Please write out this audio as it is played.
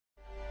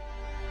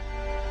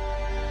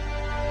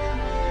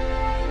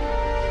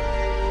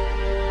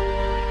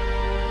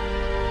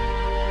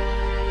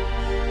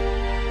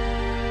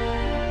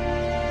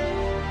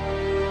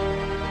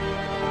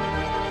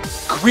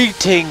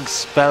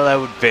Greetings,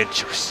 fellow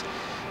adventurers.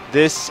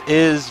 This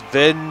is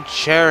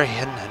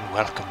Venturian, and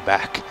welcome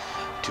back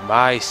to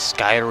my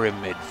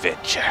Skyrim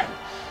adventure.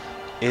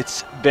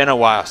 It's been a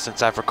while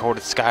since I've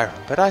recorded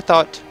Skyrim, but I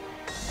thought,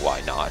 why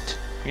not?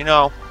 You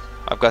know,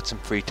 I've got some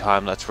free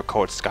time, let's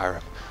record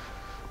Skyrim.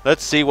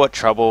 Let's see what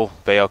trouble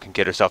Vahl can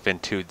get herself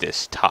into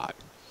this time.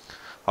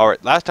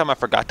 Alright, last time I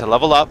forgot to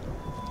level up,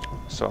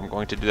 so I'm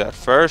going to do that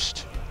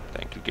first.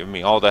 Thank you, give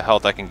me all the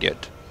health I can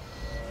get,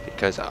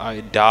 because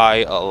I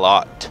die a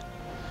lot.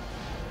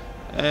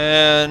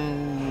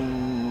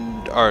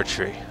 And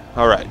archery.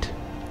 Alright,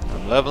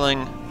 I'm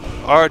leveling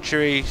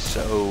archery,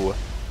 so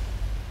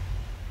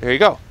there you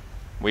go.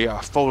 We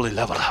are fully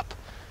leveled up.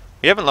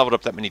 We haven't leveled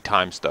up that many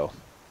times though,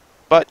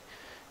 but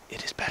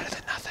it is better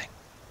than nothing.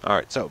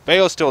 Alright, so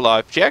Vahl's still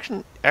alive. She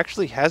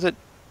actually hasn't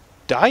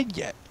died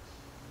yet.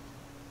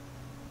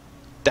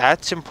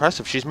 That's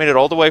impressive. She's made it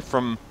all the way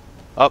from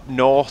up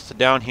north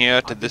down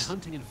here to this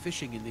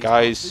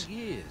guy's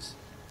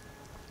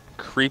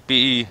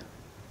creepy.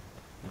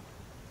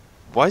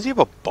 Why does he have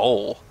a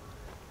bowl?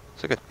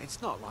 It's like a.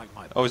 It's not like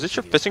my. Oh, is this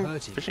your fishing pole?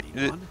 It's a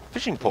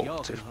fishing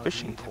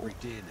pole.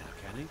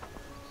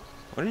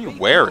 What are you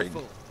wearing?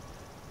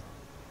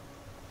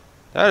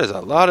 That is a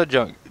lot of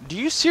junk. Do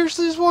you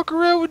seriously just walk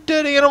around with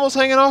dead animals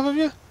hanging off of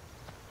you?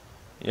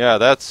 Yeah,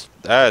 that's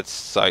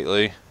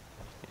sightly.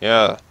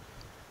 Yeah,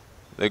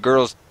 the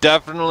girls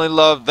definitely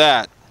love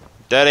that.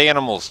 Dead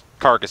animals,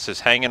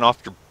 carcasses hanging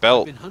off your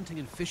belt. I've been hunting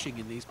and fishing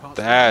in these parts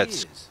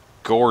That's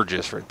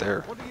gorgeous right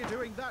there. What are you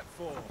doing that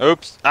for?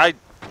 Oops, I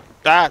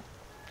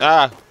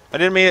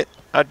didn't mean it.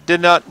 I did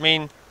not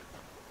mean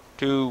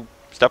to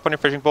step on your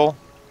fishing pole.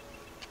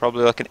 It's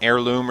probably like an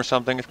heirloom or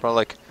something. It's probably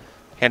like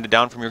handed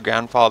down from your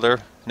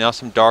grandfather. Now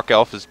some dark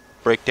elf is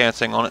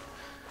breakdancing on it.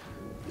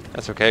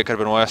 That's okay, it could have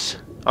been worse.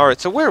 Alright,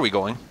 so where are we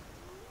going?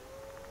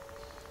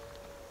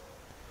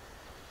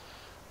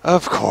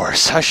 Of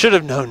course, I should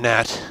have known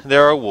that.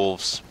 There are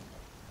wolves.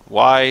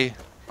 Why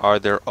are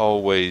there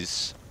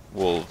always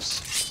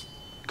wolves?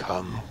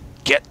 Come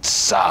get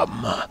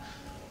some.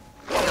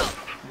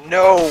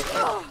 No!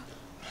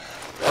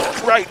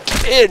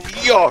 Right in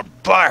your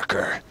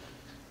barker!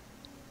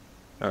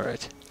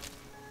 Alright.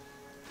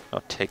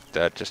 I'll take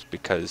that just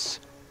because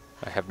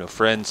I have no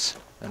friends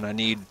and I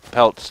need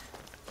pelts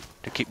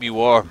to keep me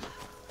warm.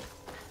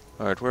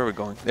 Alright, where are we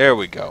going? There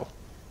we go.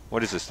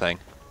 What is this thing?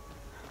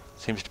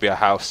 Seems to be a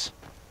house.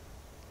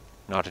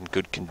 Not in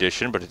good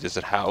condition, but it is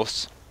a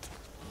house.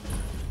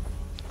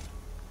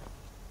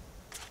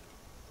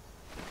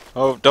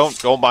 Oh,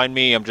 don't mind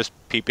me. I'm just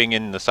peeping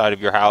in the side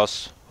of your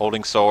house,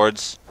 holding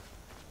swords.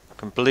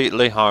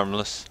 Completely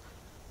harmless.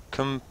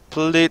 Ooh,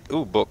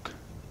 book.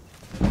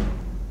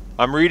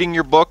 I'm reading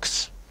your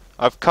books.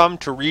 I've come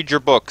to read your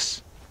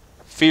books.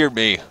 Fear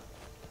me.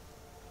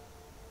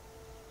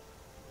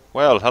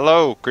 Well,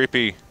 hello,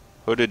 creepy,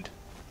 hooded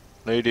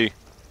lady.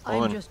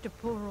 Woman. I'm just a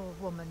poor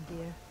old woman,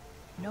 dear.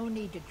 No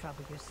need to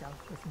trouble yourself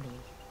with me.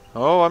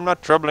 Oh, I'm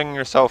not troubling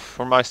yourself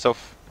or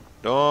myself.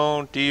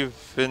 Don't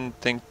even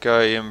think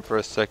I am for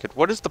a second.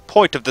 What is the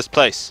point of this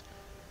place?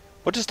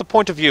 What is the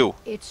point of you?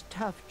 It's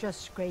tough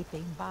just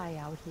scraping by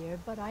out here,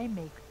 but I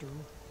make do.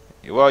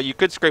 Well, you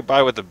could scrape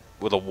by with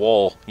a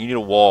wall. You need a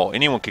wall.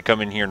 Anyone could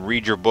come in here and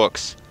read your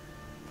books.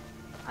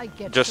 I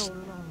get just so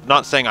lonely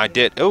not saying I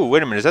did. Oh,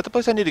 wait a minute. Is that the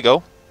place I need to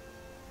go?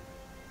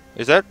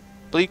 Is that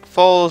Bleak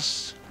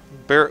Falls?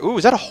 Ooh,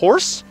 is that a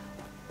horse?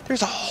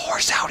 There's a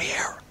horse out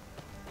here.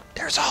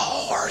 There's a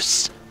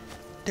horse.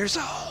 There's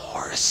a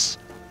horse.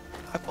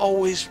 I've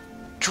always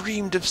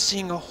dreamed of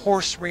seeing a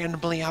horse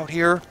randomly out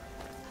here.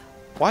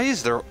 Why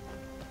is there...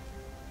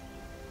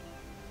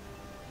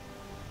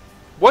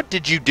 What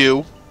did you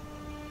do?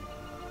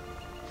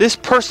 This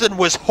person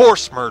was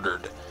horse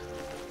murdered.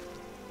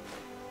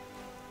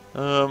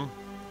 Ooh,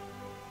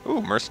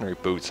 mercenary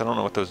boots. I don't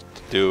know what those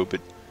do,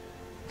 but...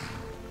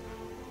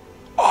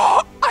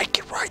 Oh, I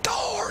can ride the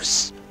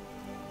horse.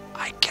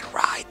 I can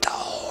ride the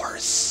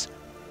horse.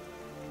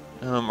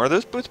 Are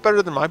those boots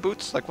better than my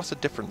boots? Like, what's the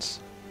difference?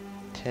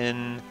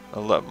 10,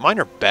 11. Mine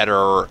are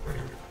better.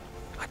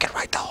 I can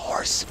ride the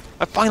horse.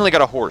 I finally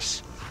got a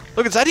horse.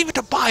 Look, it's not even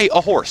to buy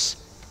a horse.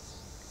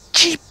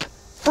 Cheap,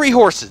 free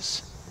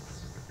horses.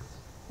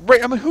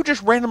 I mean, who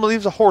just randomly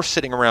leaves a horse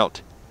sitting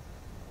around?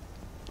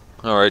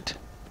 Alright.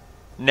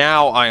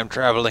 Now I am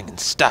traveling in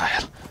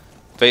style.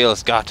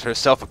 Vahl's got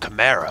herself a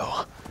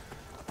Camaro.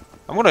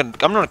 I'm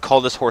gonna call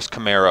this horse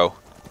Camaro.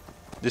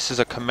 This is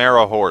a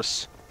Camaro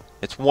horse.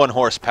 It's 1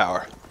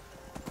 horsepower.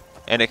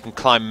 And it can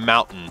climb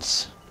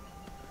mountains.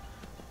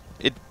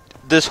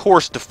 This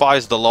horse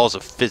defies the laws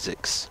of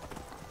physics.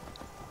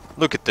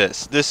 Look at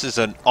this. This is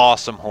an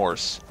awesome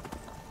horse.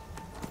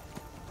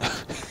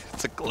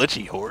 It's a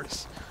glitchy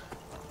horse.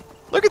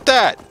 Look at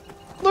that!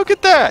 Look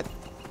at that!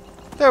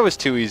 That was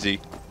too easy.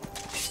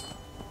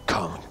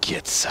 Come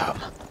get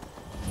some.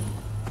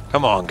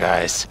 Come on,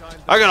 guys.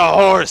 I got a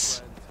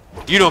horse!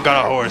 You don't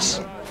got a horse.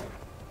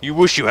 You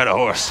wish you had a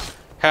horse.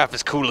 Half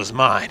as cool as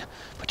mine.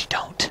 But you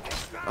don't.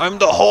 I'm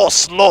the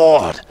horse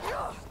lord.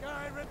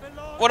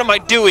 What am I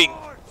doing?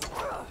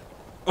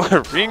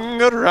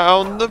 Ring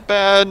around the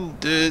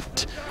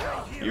bandit.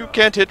 You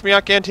can't hit me,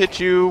 I can't hit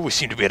you. We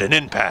seem to be at an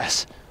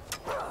impasse.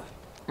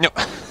 No.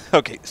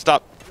 Okay,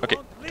 stop. Okay,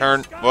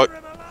 turn. What?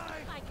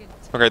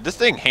 Okay, this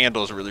thing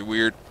handles really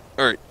weird.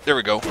 Alright, there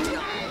we go.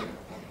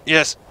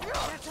 Yes.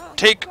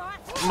 Take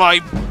my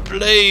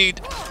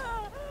blade.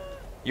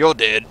 You're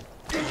dead.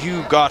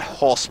 You got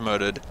horse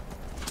murdered.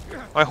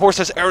 My horse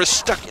has arrows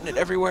stuck in it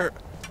everywhere.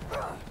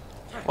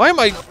 Why am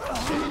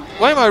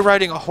I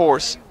riding a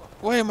horse?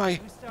 Why am I...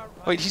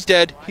 Wait, he's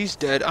dead. He's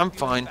dead. I'm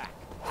fine.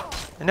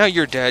 And now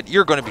you're dead.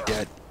 You're gonna be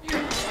dead.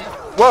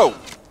 Whoa!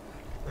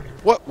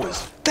 What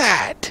was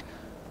that?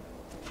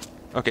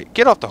 Okay,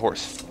 get off the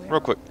horse. Real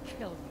quick.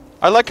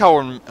 I like how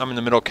I'm in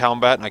the middle of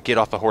combat and I get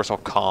off the horse all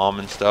calm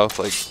and stuff.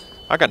 Like,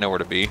 I got nowhere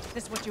to be.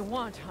 This what you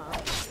want,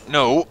 huh?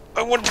 No,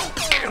 I want to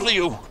kill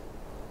you.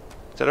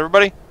 Is that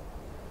everybody?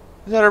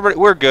 Is that everybody?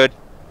 We're good.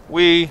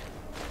 We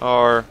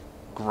are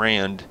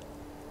grand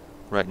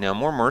right now.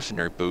 More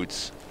mercenary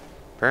boots.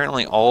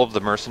 Apparently all of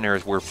the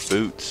mercenaries wear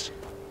boots.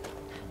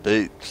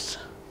 Boots.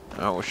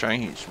 I wish I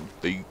had some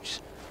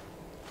boots.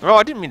 Oh,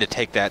 I didn't mean to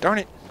take that. Darn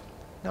it.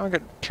 Now I got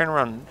to turn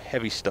around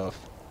heavy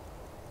stuff.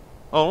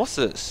 Oh, what's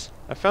this?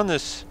 I found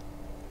this.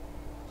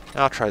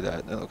 I'll try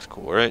that. That looks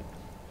cool, right?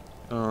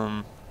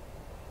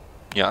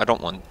 Yeah, I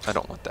don't want that.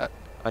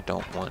 I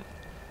don't want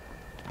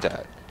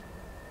that.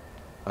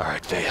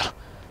 Alright, Vahl.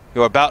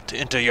 You're about to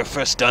enter your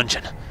first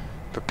dungeon.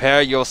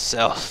 Prepare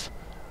yourself.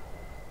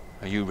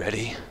 Are you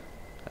ready?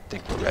 I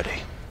think we're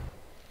ready.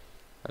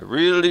 I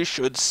really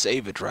should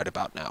save it right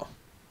about now.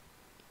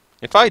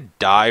 If I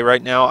die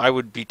right now, I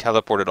would be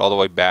teleported all the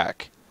way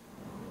back.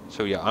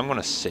 So yeah, I'm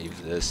gonna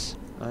save this.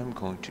 I'm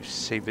going to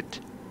save it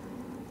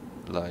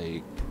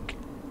like...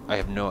 I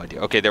have no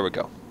idea. Okay, there we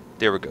go.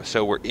 There we go.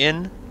 So we're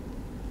in.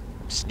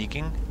 I'm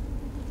sneaking.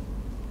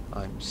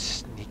 I'm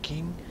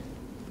sneaking.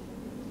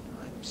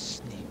 I'm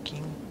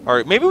sneaking.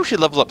 Alright, maybe we should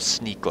level up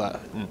Sneak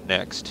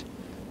next.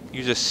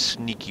 Use a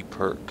sneaky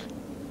perk.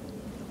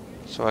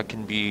 So I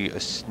can be a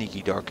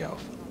sneaky dark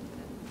elf.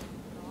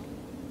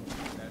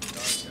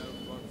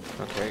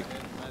 Okay.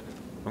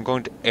 I'm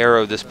going to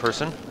arrow this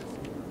person.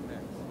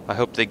 I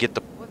hope they get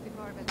the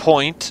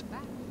point.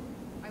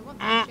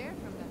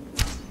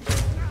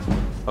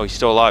 Oh, he's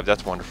still alive.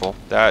 That's wonderful.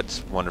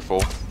 That's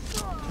wonderful.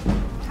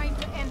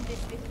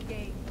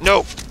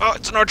 No! Oh,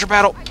 it's an archer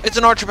battle! It's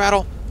an archer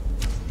battle!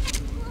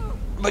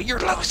 But you're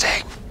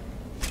losing!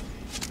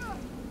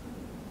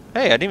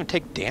 Hey, I didn't even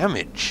take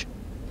damage.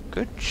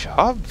 Good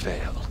job,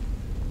 Vahl.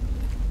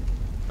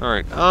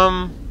 Alright,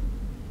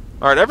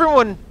 Alright,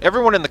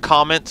 everyone in the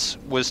comments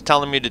was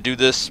telling me to do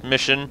this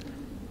mission,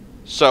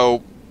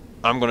 so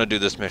I'm gonna do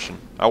this mission.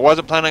 I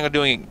wasn't planning on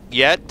doing it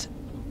yet,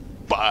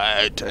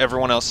 but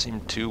everyone else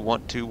seemed to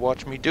want to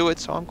watch me do it,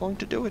 so I'm going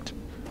to do it.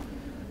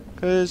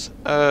 Because,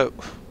 I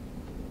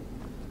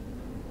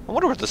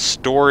wonder what the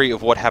story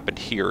of what happened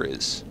here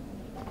is.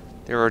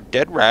 There are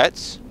dead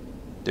rats,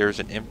 there's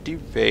an empty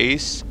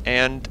vase,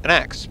 and an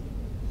axe.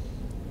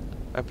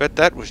 I bet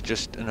that was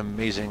just an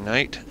amazing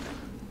night.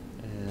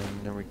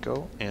 And there we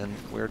go, and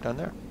we're done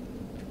there.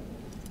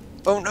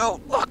 Oh no,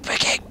 look,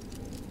 picking!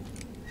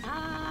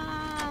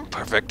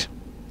 Perfect.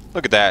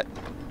 Look at that.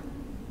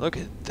 Look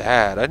at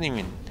that. I didn't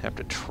even have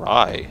to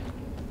try.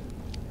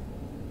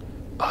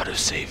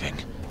 Auto-saving.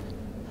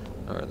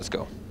 Alright, let's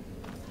go.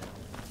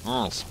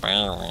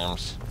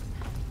 Spams.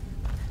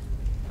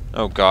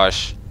 Oh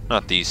gosh.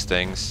 Not these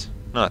things.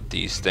 Not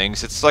these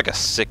things. It's like a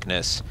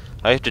sickness.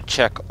 I have to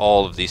check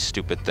all of these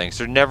stupid things.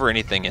 There's never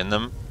anything in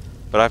them,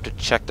 but I have to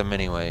check them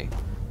anyway.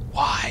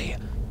 Why?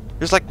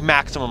 There's like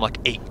maximum like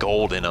 8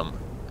 gold in them.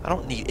 I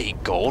don't need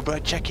 8 gold, but I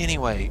check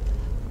anyway.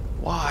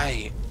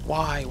 Why?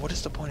 Why? What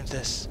is the point of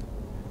this?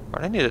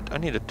 Alright, I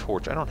need a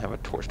torch. I don't have a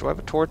torch. Do I have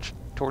a torch?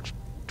 Torch.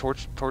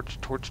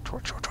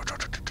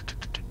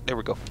 There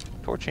we go.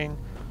 Torching.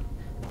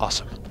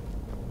 Awesome.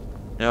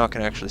 Now I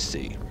can actually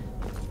see.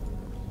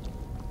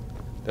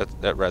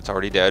 That rat's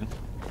already dead.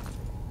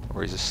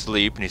 Or he's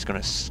asleep and he's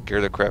gonna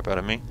scare the crap out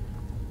of me.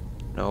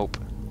 Nope.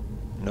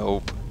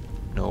 Nope.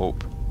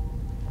 Nope.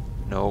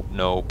 Nope.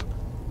 Nope.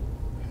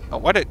 Oh,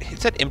 why did it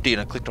said empty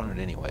and I clicked on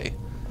it anyway?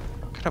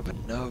 Kind of a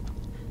nub.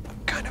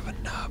 Kind of a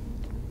nub.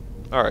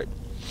 Alright.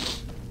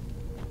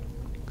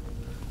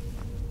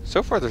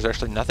 So far there's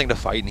actually nothing to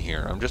fight in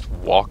here. I'm just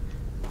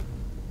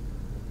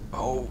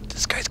Oh,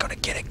 this guy's gonna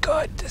get it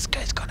good. This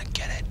guy's gonna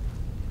get it.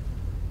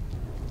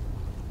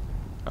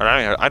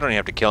 Alright, I don't even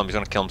have to kill him. He's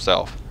gonna kill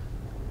himself.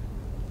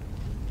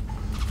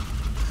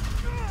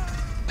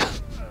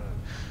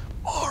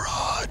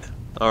 Moron!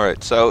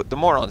 Alright, so the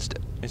moron's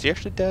dead. Is he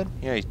actually dead?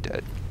 Yeah, he's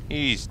dead.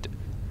 He's dead.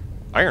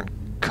 Iron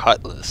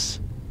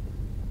cutlass.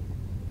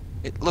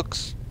 It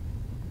looks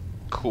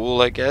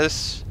cool, I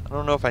guess. I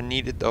don't know if I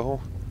need it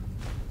though.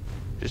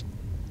 Just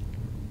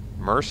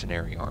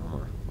mercenary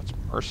armor. What's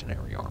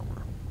mercenary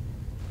armor?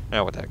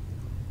 Now what the heck?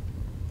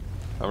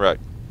 Alright.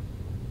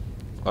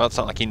 Well, it's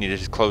not like he needed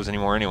his clothes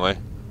anymore anyway.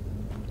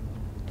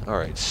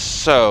 Alright,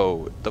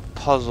 so the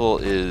puzzle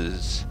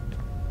is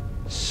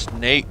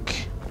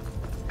snake.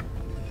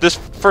 This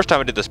first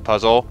time I did this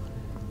puzzle,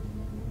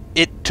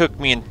 took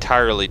me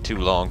entirely too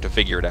long to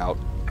figure it out.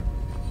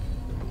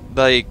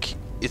 Like,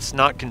 it's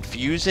not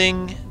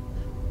confusing,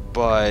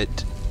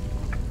 but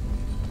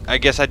I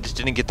guess I just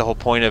didn't get the whole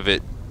point of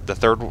it. The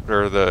third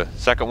or the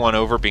second one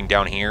over being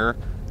down here.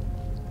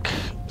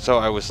 So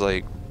I was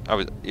like,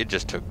 it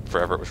just took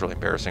forever. It was really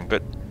embarrassing,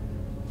 but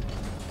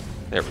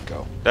there we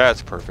go.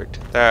 That's perfect.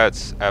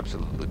 That's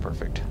absolutely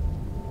perfect.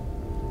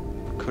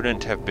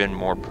 Couldn't have been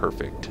more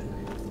perfect.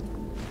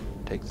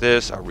 Take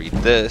this, I'll read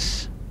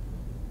this.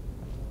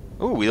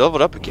 Ooh, we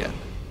leveled up again.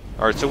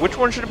 Alright, so which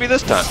one should it be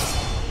this time?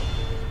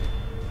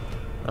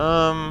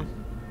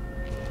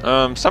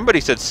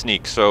 Somebody said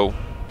sneak, so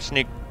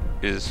sneak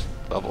is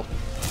level.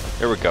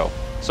 There we go.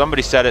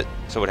 Somebody said it,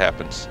 so it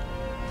happens.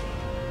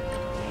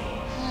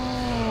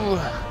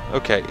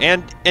 Okay,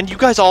 and you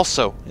guys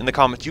also, in the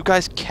comments, you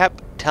guys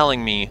kept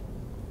telling me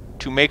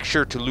to make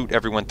sure to loot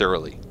everyone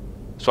thoroughly.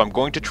 So I'm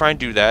going to try and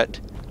do that.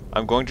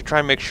 I'm going to try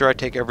and make sure I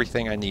take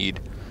everything I need.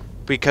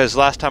 Because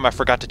last time I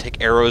forgot to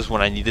take arrows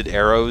when I needed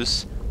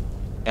arrows,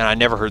 and I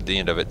never heard the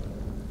end of it.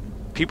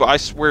 People, I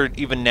swear,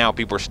 even now,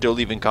 people are still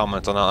leaving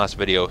comments on that last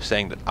video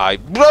saying that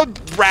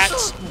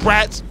rats!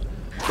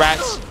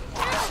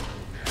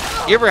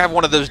 You ever have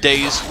one of those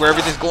days where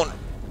everything's going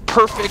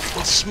perfect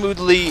and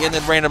smoothly, and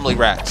then randomly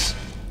rats?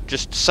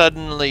 Just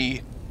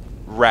suddenly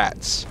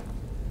rats.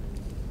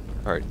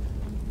 Alright.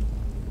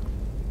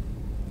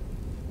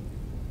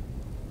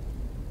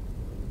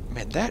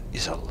 Man, that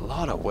is a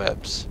lot of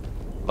webs.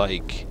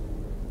 Like,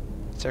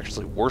 it's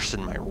actually worse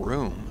than my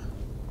room.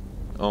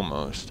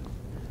 Almost.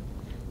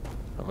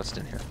 Oh, what's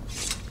in here?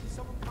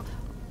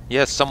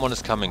 Yes, someone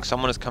is coming.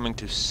 Someone is coming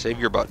to save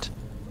your butt.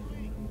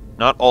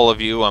 Not all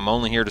of you. I'm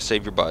only here to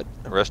save your butt.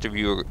 The rest of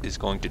you is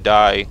going to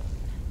die.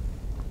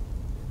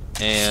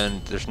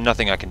 And there's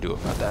nothing I can do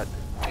about that.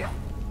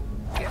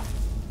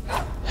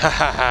 Ha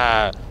ha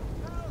ha!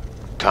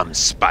 Come,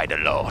 Spider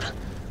Lord.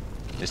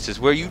 This is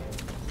where you...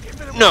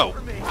 No!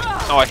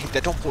 Oh, I hate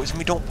that. Don't poison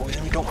me, don't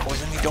poison me, don't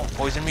poison me, don't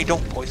poison me,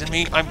 don't poison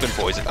me. I've been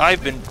poisoned.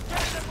 I've been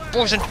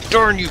poisoned.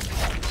 Darn you!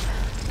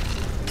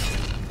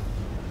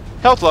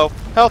 Health low.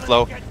 Health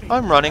low.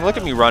 I'm running. Look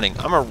at me running.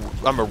 I'm a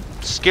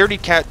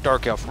scaredy cat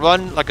dark elf.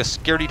 Run like a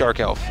scaredy dark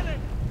elf.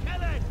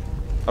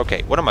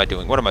 Okay, what am I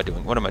doing? What am I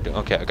doing? What am I doing?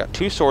 Okay, I got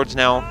 2 swords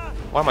now.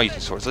 Why am I using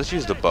swords? Let's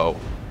use the bow.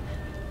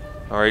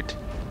 Alright.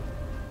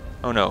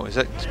 Oh no, is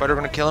that spider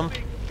gonna kill him?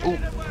 Ooh.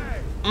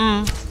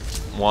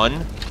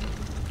 1,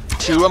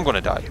 2, I'm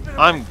gonna die.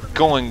 I'm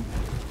going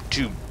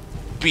to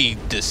be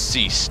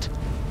deceased.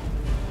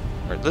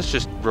 Alright, let's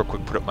just real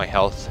quick put up my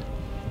health.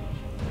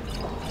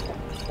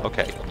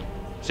 Okay.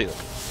 See, look.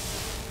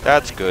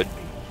 That's good.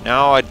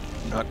 Now I'm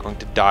not going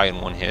to die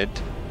in one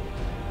hit.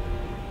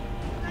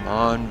 Come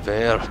on,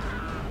 Vahl.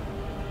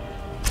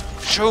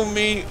 Show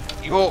me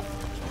your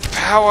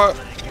power.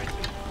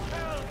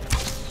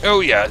 Oh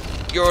yeah,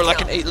 you're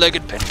like an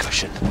 8-legged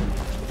pincushion.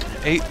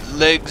 8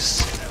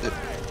 legs.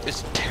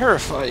 It's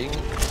terrifying,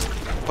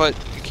 but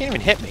you can't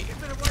even hit me.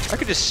 I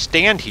could just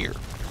stand here.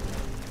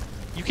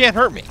 You can't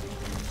hurt me.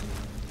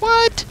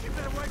 What?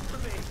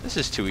 This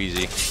is too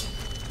easy.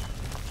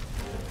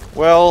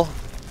 Well,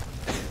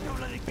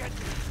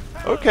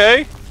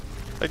 okay.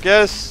 I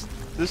guess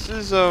this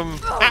is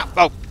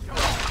oh.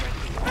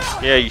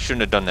 Yeah, you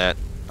shouldn't have done that.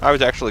 I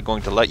was actually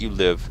going to let you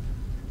live.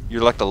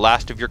 You're like the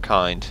last of your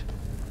kind.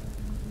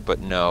 But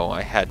no,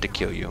 I had to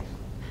kill you.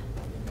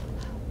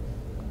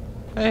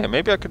 Hey,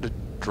 maybe I could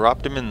have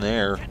dropped him in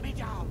there. Get me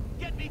down!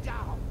 Get me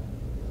down!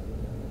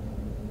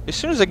 As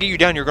soon as I get you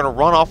down, you're gonna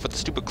run off with the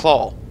stupid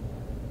claw.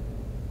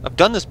 I've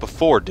done this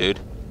before, dude.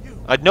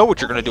 I'd know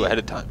what you're gonna do ahead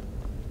of time.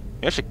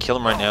 Maybe I should kill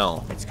him right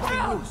now. It's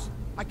coming loose.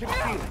 I can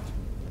feel it.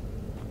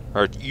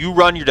 Alright, you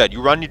run, you're dead.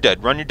 You run, you're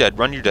dead. Run, you're dead.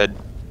 Run, you're dead.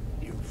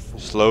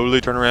 Slowly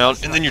turn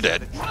around, and then you're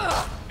dead.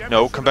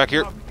 No, come back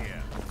here.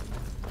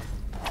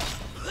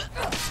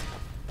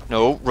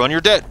 No, run,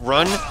 you're dead.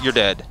 Run, you're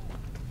dead.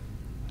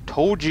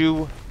 Told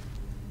you.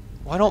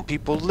 Why don't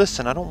people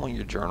listen? I don't want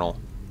your journal.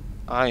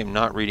 I am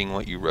not reading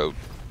what you wrote.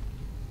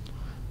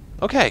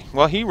 Okay,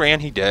 well, he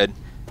ran, he dead.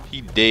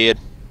 He dead.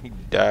 He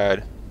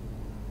died.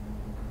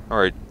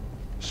 Alright,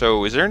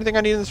 so is there anything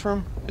I need in this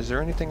room? Is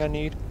there anything I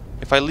need?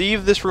 If I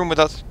leave this room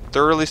without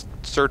thoroughly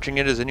searching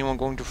it, is anyone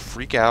going to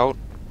freak out?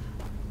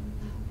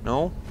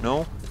 No?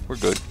 No? We're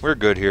good. We're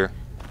good here.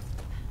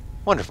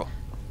 Wonderful.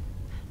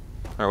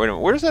 Alright, wait a minute.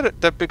 Where's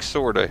that big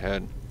sword I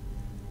had?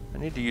 I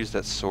need to use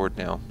that sword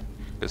now.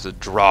 There's a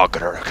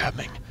Draugr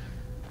coming.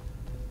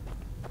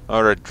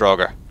 Alright,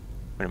 Draugr. Wait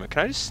a minute.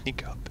 Can I just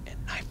sneak up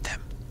and knife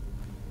them?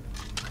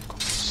 I'm going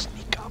to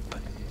sneak up.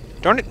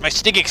 Darn it, my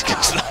sneaking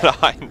skill's not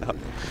high enough.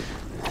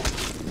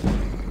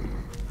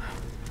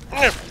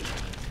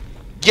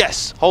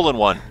 Yes! Hole in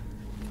one.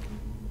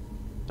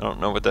 I don't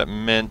know what that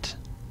meant.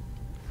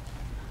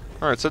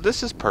 Alright, so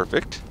this is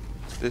perfect.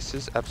 This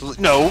is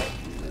absolutely... No!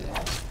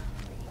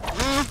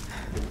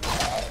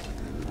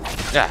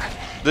 Yeah.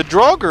 The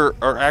Draugr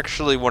are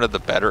actually one of the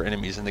better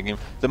enemies in the game.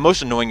 The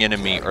most annoying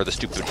enemy are the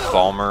stupid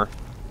Falmer.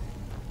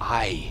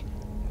 I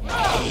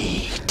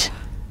hate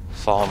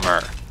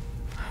Falmer.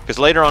 Because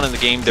later on in the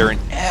game, they're in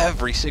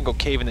every single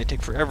cave and they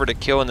take forever to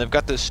kill, and they've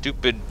got those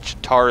stupid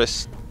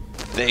Chitaris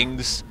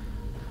things.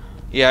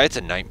 Yeah, it's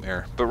a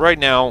nightmare. But right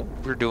now,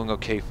 we're doing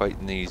okay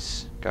fighting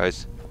these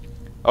guys.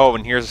 Oh,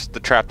 and here's the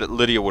trap that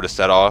Lydia would have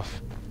set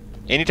off.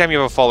 Anytime you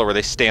have a follower,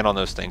 they stand on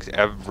those things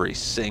every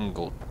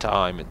single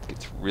time. It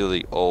gets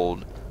really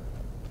old.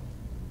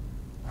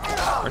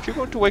 Aren't you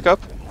going to wake up?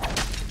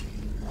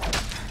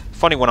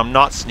 Funny, when I'm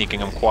not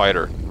sneaking, I'm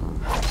quieter.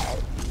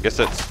 Guess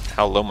that's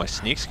how low my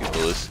sneak skill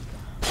is.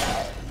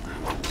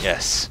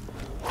 Yes.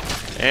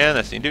 And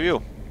that's the end of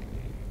you.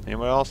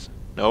 Anyone else?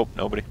 Nope,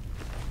 nobody.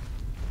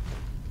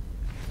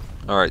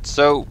 Alright,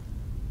 so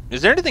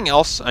is there anything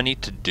else I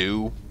need to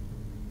do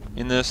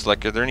in this?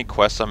 Like, are there any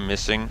quests I'm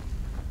missing?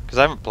 Because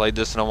I haven't played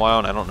this in a while,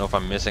 and I don't know if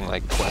I'm missing,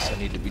 like, quests I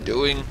need to be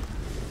doing.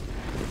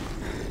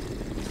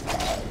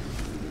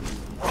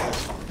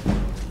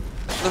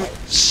 Let me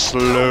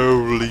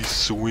slowly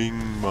swing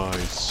my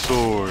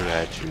sword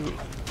at you.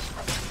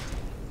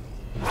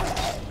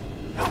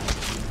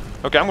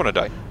 Okay, I'm gonna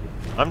die.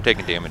 I'm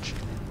taking damage.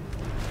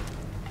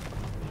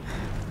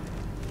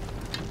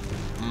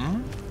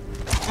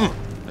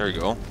 There we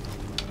go.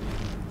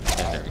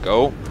 And there we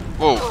go.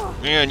 Whoa,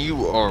 man,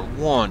 you are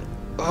one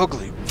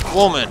ugly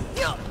woman.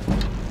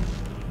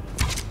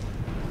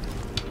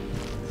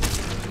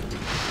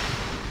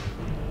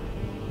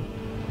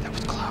 That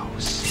was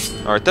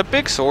close. Alright, the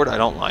big sword I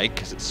don't like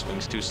because it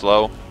swings too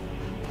slow.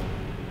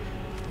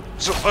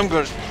 So I'm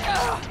gonna...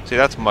 See,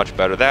 that's much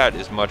better. That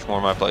is much more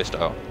my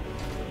playstyle.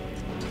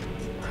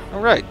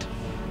 Alright.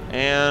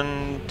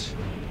 And...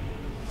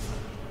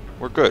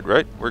 we're good,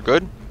 right? We're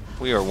good?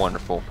 We are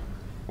wonderful.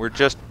 We're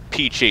just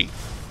peachy.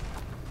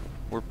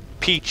 We're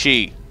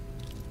peachy.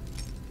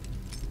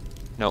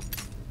 Nope.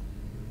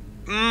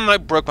 I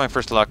broke my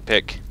first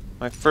lockpick.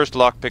 My first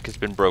lockpick has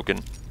been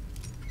broken.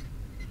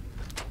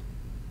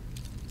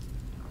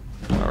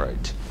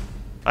 Alright.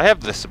 I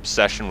have this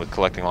obsession with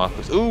collecting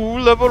lockpicks. Ooh,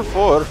 level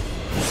 4!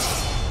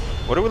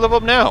 What do we level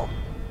up now?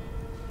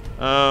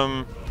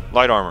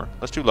 Light armor.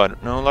 Let's do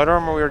light... No, light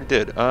armor we already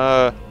did.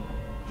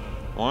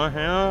 One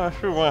hand?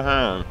 Let's do one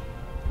hand.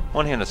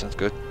 One hand, that sounds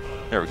good.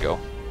 There we go.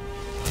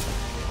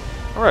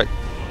 Alright.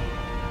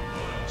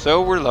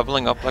 So we're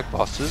leveling up like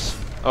bosses.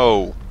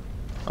 Oh.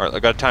 Alright, I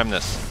gotta time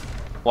this.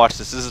 Watch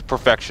this. This is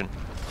perfection.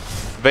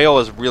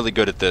 Vahl is really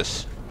good at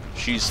this.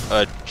 She's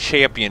a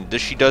champion.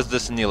 She does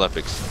this in the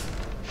Olympics.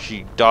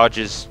 She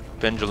dodges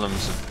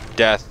pendulums of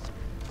death.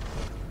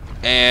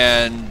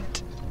 And...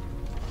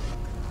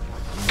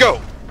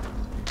 go!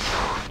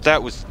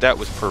 That was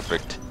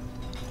perfect.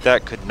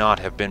 That could not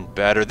have been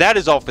better. That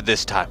is all for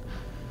this time.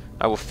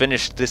 I will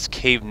finish this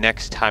cave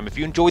next time. If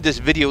you enjoyed this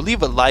video,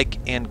 leave a like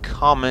and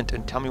comment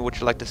and tell me what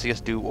you'd like to see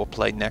us do or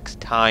play next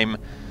time.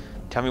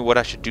 Tell me what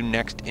I should do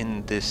next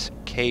in this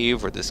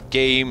cave or this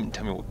game.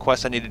 Tell me what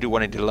quests I need to do,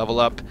 what I need to level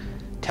up.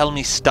 Tell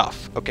me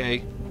stuff,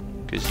 okay?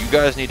 Because you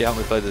guys need to help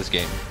me play this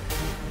game.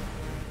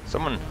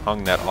 Someone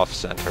hung that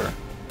off-center.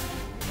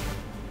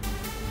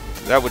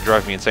 That would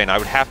drive me insane. I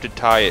would have to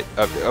tie it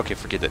up. Okay,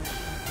 forget it.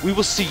 We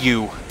will see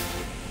you